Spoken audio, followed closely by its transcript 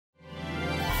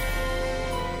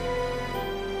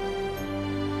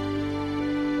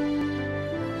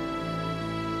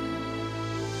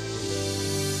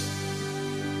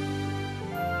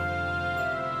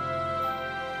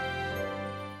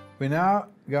We now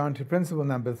go on to principle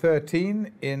number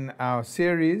 13 in our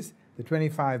series, The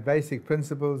 25 Basic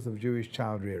Principles of Jewish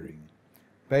Child Rearing,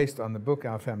 based on the book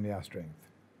Our Family, Our Strength.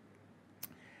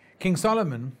 King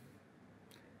Solomon,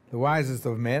 the wisest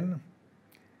of men,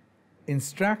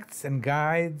 instructs and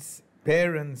guides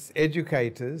parents,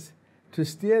 educators, to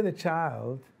steer the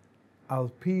child al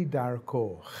pi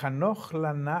darko, chanoch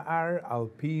lana'ar al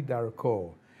pi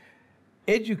darko,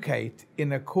 educate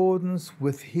in accordance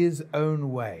with his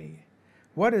own way.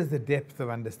 What is the depth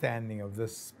of understanding of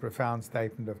this profound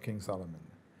statement of King Solomon?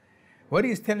 What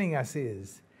he's telling us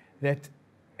is that,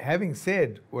 having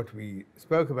said what we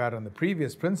spoke about on the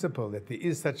previous principle, that there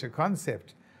is such a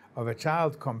concept of a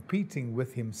child competing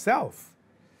with himself,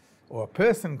 or a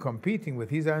person competing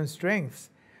with his own strengths,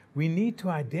 we need to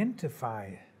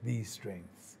identify these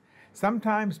strengths.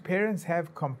 Sometimes parents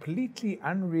have completely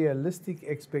unrealistic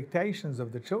expectations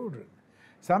of the children.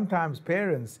 Sometimes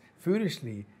parents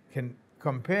foolishly can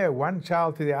compare one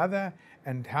child to the other,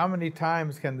 and how many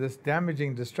times can this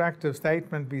damaging, destructive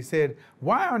statement be said,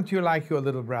 why aren't you like your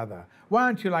little brother? Why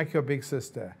aren't you like your big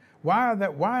sister? Why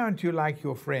aren't you like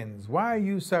your friends? Why are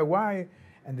you so, why?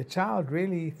 And the child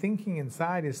really thinking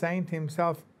inside is saying to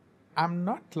himself, I'm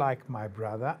not like my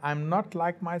brother, I'm not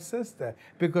like my sister,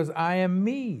 because I am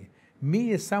me.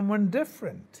 Me is someone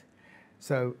different.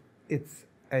 So it's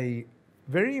a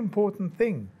very important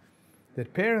thing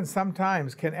that parents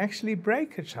sometimes can actually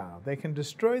break a child. They can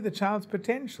destroy the child's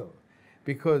potential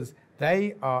because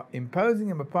they are imposing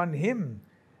upon him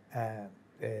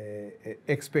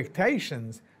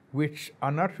expectations which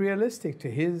are not realistic to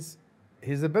his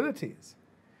abilities.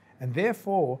 And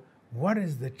therefore, what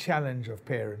is the challenge of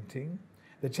parenting?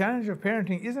 The challenge of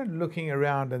parenting isn't looking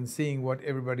around and seeing what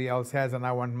everybody else has and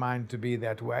I want mine to be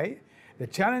that way. The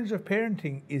challenge of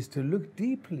parenting is to look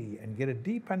deeply and get a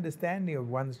deep understanding of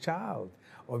one's child,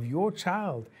 of your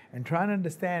child, and try and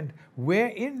understand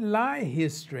wherein lie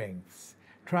his strengths.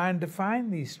 Try and define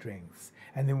these strengths.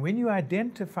 And then when you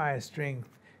identify a strength,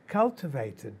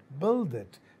 cultivate it, build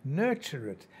it, nurture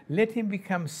it, let him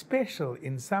become special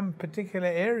in some particular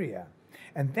area.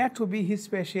 And that will be his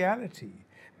speciality,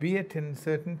 be it in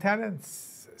certain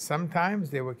talents. Sometimes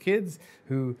there were kids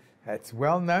who, it's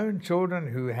well-known, children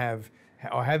who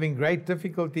are having great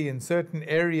difficulty in certain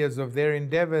areas of their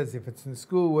endeavors, if it's in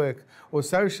schoolwork or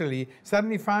socially,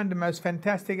 suddenly find the most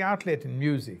fantastic outlet in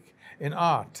music, in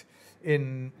art,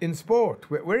 in sport,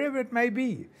 wherever it may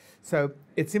be. So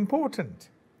it's important.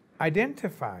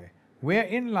 Identify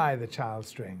wherein lie the child's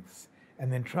strengths,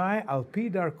 and then try al pi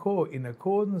darko, in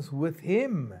accordance with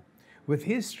him, with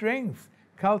his strength,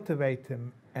 cultivate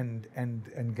them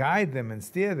and guide them and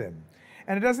steer them.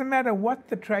 And it doesn't matter what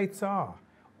the traits are.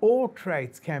 All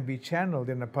traits can be channeled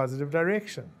in a positive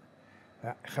direction.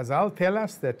 Chazal tell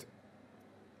us that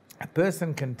a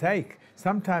person can take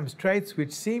sometimes traits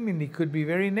which seemingly could be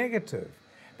very negative,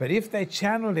 but if they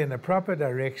channeled in a proper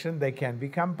direction, they can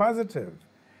become positive.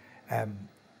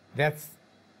 That's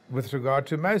with regard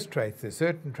to most traits. There's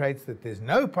certain traits that there's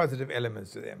no positive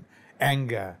elements to them.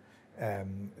 Anger.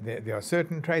 There are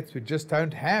certain traits which just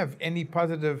don't have any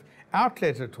positive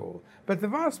outlet at all. But the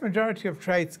vast majority of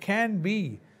traits can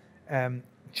be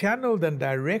channeled and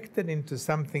directed into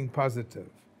something positive.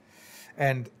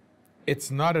 And it's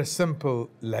not a simple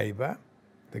labor.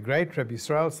 The great Rabbi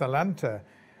Salanta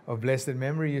of blessed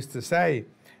memory used to say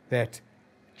that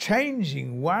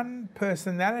changing one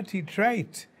personality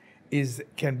trait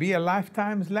can be a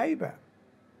lifetime's labor.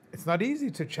 It's not easy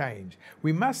to change.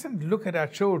 We mustn't look at our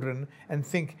children and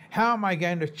think, how am I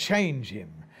going to change him?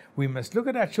 We must look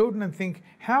at our children and think,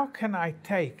 how can I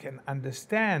take and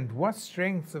understand what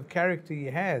strengths of character he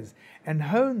has and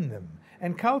hone them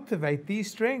and cultivate these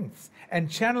strengths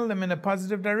and channel them in a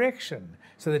positive direction.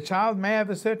 So the child may have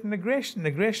a certain aggression.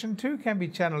 Aggression too can be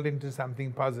channeled into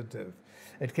something positive.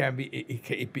 It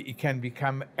can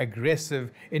become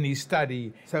aggressive in his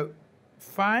study. So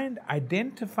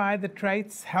identify the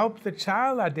traits, help the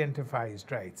child identify his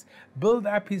traits, build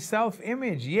up his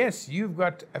self-image. Yes, you've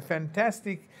got a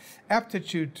fantastic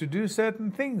aptitude to do certain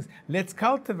things. Let's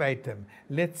cultivate them.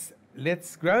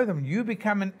 Let's grow them. You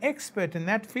become an expert in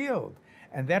that field,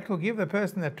 and that will give the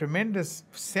person a tremendous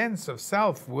sense of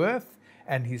self-worth,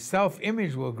 and his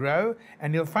self-image will grow,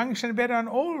 and he'll function better on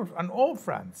all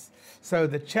fronts. So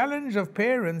the challenge of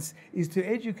parents is to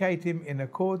educate him in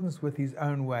accordance with his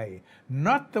own way,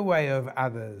 not the way of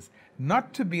others,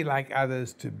 not to be like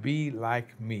others, to be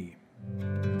like me.